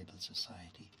Trinitarian Bible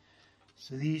Society.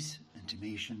 So these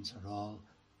intimations are all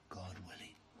God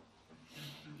willing.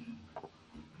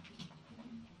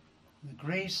 The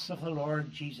grace of the Lord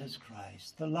Jesus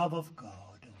Christ, the love of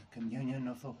God, and the communion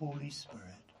of the Holy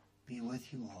Spirit be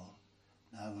with you all,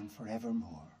 now and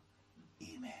forevermore.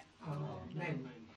 Amen. Amen.